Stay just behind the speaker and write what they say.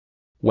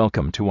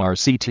Welcome to our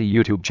CT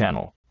YouTube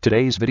channel.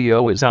 Today's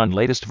video is on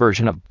latest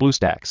version of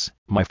BlueStacks.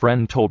 My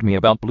friend told me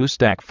about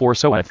BlueStack 4,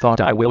 so I thought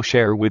I will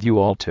share with you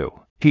all too.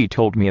 He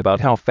told me about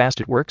how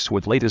fast it works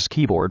with latest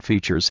keyboard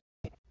features,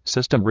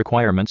 system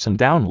requirements, and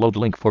download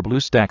link for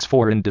BlueStacks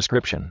 4 in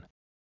description.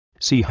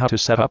 See how to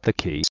set up the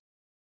keys.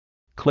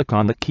 Click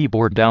on the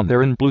keyboard down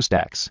there in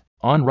BlueStacks.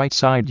 On right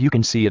side you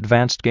can see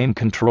advanced game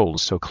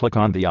controls, so click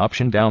on the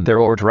option down there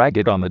or drag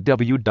it on the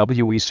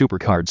WWE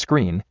SUPERCARD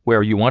screen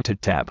where you want to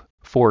tap.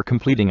 For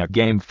completing a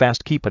game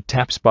fast, keep a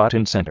tap spot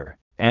in center,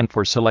 and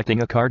for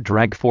selecting a card,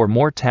 drag 4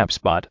 more tap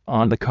spot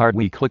on the card.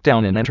 We click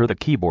down and enter the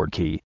keyboard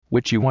key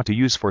which you want to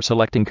use for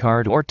selecting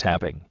card or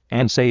tapping,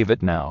 and save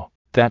it now.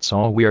 That's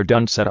all, we are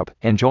done setup.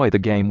 Enjoy the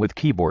game with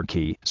keyboard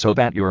key so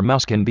that your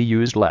mouse can be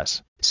used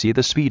less. See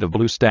the speed of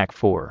BlueStack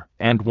 4.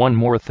 And one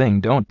more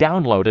thing, don't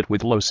download it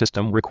with low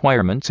system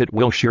requirements, it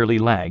will surely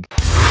lag.